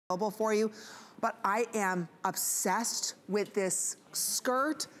for you. But I am obsessed with this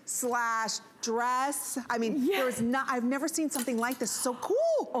skirt slash dress. I mean, I've never seen something like this. So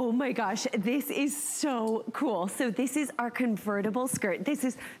cool. Oh my gosh, this is so cool. So this is our convertible skirt. This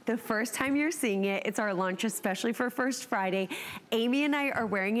is the first time you're seeing it. It's our launch especially for First Friday. Amy and I are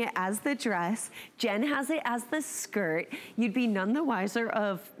wearing it as the dress. Jen has it as the skirt. You'd be none the wiser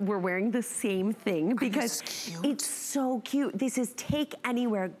of we're wearing the same thing because it's so cute. This is take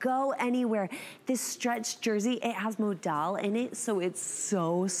anywhere, go anywhere. This stretch jersey, it has modal in it, so it's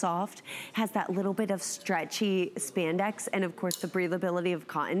so soft. Has that little bit of stretchy spandex, and of course the breathability of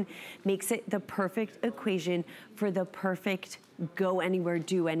cotton makes it the perfect equation for the perfect go anywhere,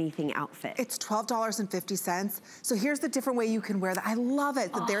 do anything outfit. It's $12.50. So here's the different way you can wear that. I love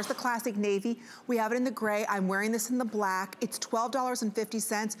it. So there's the classic navy. We have it in the gray. I'm wearing this in the black. It's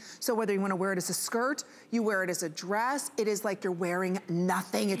 $12.50. So whether you want to wear it as a skirt, you wear it as a dress, it is like you're wearing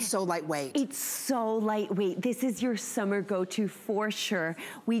nothing. It's so lightweight. It's so lightweight. This is your summer go-to for sure.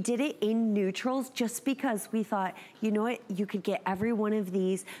 We did it in neutrals just because we thought, you know what, you could get every one of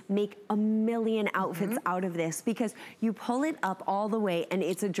these, make a million outfits out of this, because you pull it up all the way and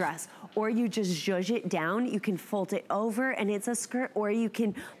it's a dress, or you just zhuzh it down, you can fold it over and it's a skirt, or you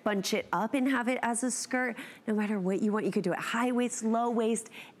can bunch it up and have it as a skirt. No matter what you want, you could do it high waist, low waist.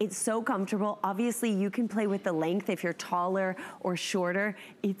 It's so comfortable. Obviously you can play with the length if you're taller or shorter.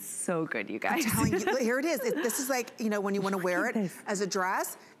 It's so good, you guys. I'm telling you, here it is. This is like, you know, when you want to wear it as a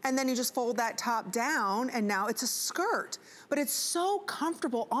dress, and then you just fold that top down and now it's a skirt. But it's so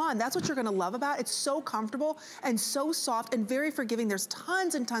comfortable on. That's what you're gonna love about it. It's so comfortable and so soft and very forgiving. There's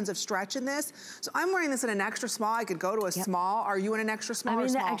tons and tons of stretch in this. So I'm wearing this in an extra small. I could go to a small. Are you in an extra small or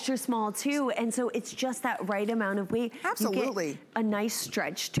small? I'm in the extra small too. And so it's just that right amount of weight. Absolutely. You get a nice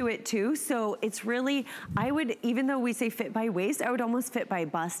stretch to it too. So it's really, I would, even though we say fit by waist, I would almost fit by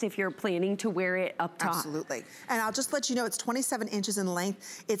bust if you're planning to wear it up top. Absolutely. And I'll just let you know, it's 27 inches in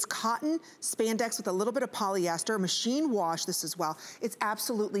length. It's cotton spandex with a little bit of polyester, machine wash this as well. It's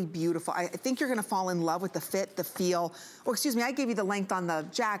absolutely beautiful. I think you're gonna fall in love with the fit, the feel. Or excuse me, I gave you the length on the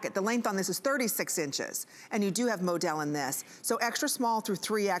jacket. The length on this is 36 inches. And you do have modal in this. So extra small through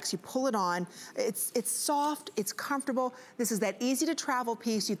 3X, you pull it on. It's soft, it's comfortable. This is that easy to travel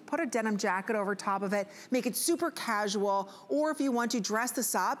piece. You put a denim jacket over top of it, make it super casual. Or if you want to, dress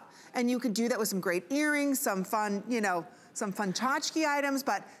this up, and you could do that with some great earrings, some fun, you know, some fun tchotchke items,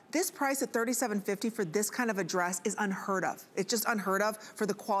 but this price at $37.50 for this kind of a dress is unheard of. It's just unheard of for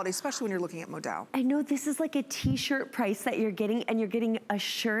the quality, especially when you're looking at modal. I know this is like a t-shirt price that you're getting, and you're getting a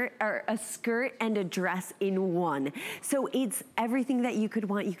shirt or a skirt and a dress in one. So it's everything that you could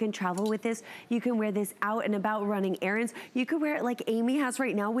want. You can travel with this. You can wear this out and about running errands. You could wear it like Amy has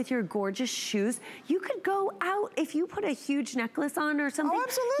right now with your gorgeous shoes. You could go out if you put a huge necklace on or something. Oh,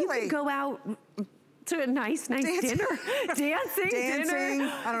 absolutely. You could go out to a nice dinner. Dancing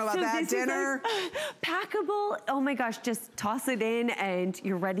dinner. I don't know about that, dinner. Packable, oh my gosh, just toss it in and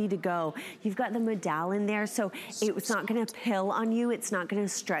you're ready to go. You've got the modal in there, so it's not gonna pill on you, it's not gonna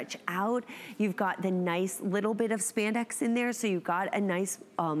stretch out. You've got the nice little bit of spandex in there, so you've got a nice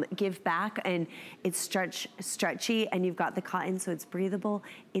give back, and it's stretchy, and you've got the cotton, so it's breathable.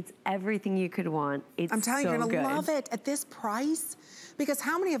 It's everything you could want. It's I'm telling you, you're gonna good. love it at this price. Because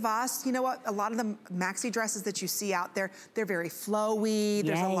how many of us, you know what, a lot of the maxi dresses that you see out there, they're very flowy,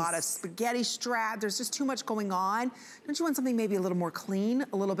 there's a lot of spaghetti strap, there's just too much going on. Don't you want something maybe a little more clean,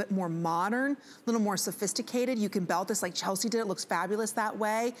 a little bit more modern, a little more sophisticated? You can belt this like Chelsea did, it looks fabulous that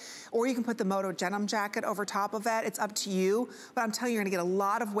way. Or you can put the moto denim jacket over top of it, it's up to you. But I'm telling you, you're gonna get a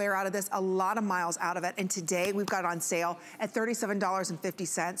lot of wear out of this, a lot of miles out of it. And today, we've got it on sale at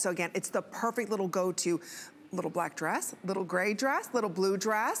 $37.50. So again, it's the perfect little go-to. Little black dress, little gray dress, little blue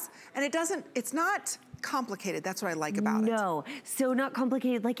dress, and it's not complicated. That's what I like about it. No, so not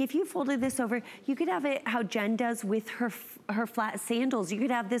complicated. Like if you folded this over, you could have it how Jen does with her flat sandals. You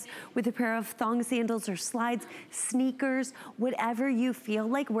could have this with a pair of thong sandals or slides, sneakers, whatever you feel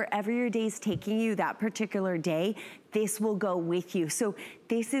like, wherever your day's taking you that particular day, this will go with you. So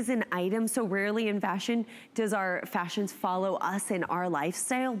this is an item, so rarely in fashion does our fashions follow us in our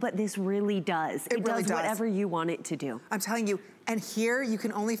lifestyle, but this really does. It really does whatever you want it to do. I'm telling you, and here you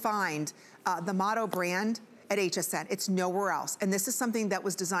can only find the Motto brand at HSN. It's nowhere else. And this is something that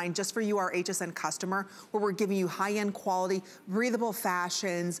was designed just for you, our HSN customer, where we're giving you high-end quality, breathable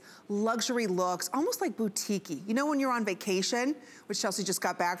fashions, luxury looks, almost like boutique-y. You know when you're on vacation, which Chelsea just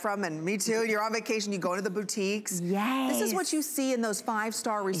got back from, and me too, you're on vacation, you go into the boutiques. Yes. This is what you see in those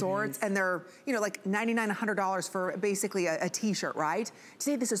 5-star resorts, and they're, you know, like $99, $100 for basically a t-shirt, right?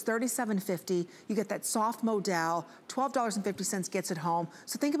 Today, this is $37.50. You get that soft modal, $12.50 gets it home.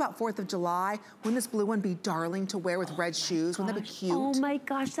 So think about 4th of July. Wouldn't this blue one be darling to wear with red shoes? Wouldn't that be cute? Oh my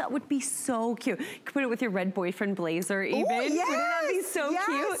gosh, that would be so cute. You could put it with your red boyfriend blazer even. Ooh, yes, wouldn't that be so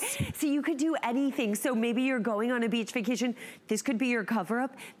cute? So you could do anything. So maybe you're going on a beach vacation. This could be your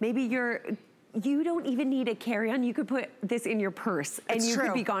cover-up. Maybe you don't even need a carry-on. You could put this in your purse and you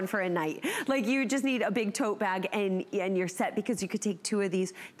could be gone for a night. Like you just need a big tote bag and you're set, because you could take 2 of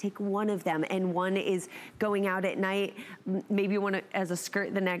these, take one of them, and one is going out at night. Maybe you want it as a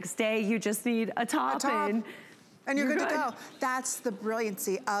skirt the next day. You just need a top. And you're good to go. That's the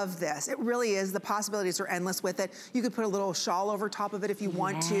brilliancy of this. It really is. The possibilities are endless with it. You could put a little shawl over top of it if you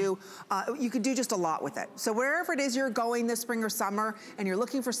want to. You could do just a lot with it. So wherever it is you're going this spring or summer, and you're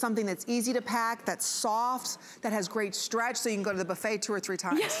looking for something that's easy to pack, that's soft, that has great stretch, so you can go to the buffet 2 or 3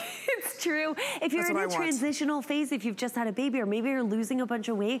 times. Yeah, it's true. If you're in a transitional phase, if you've just had a baby, or maybe you're losing a bunch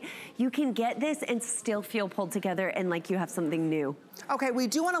of weight, you can get this and still feel pulled together and like you have something new. Okay, we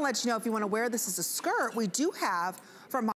do want to let you know, if you want to wear this as a skirt, we do have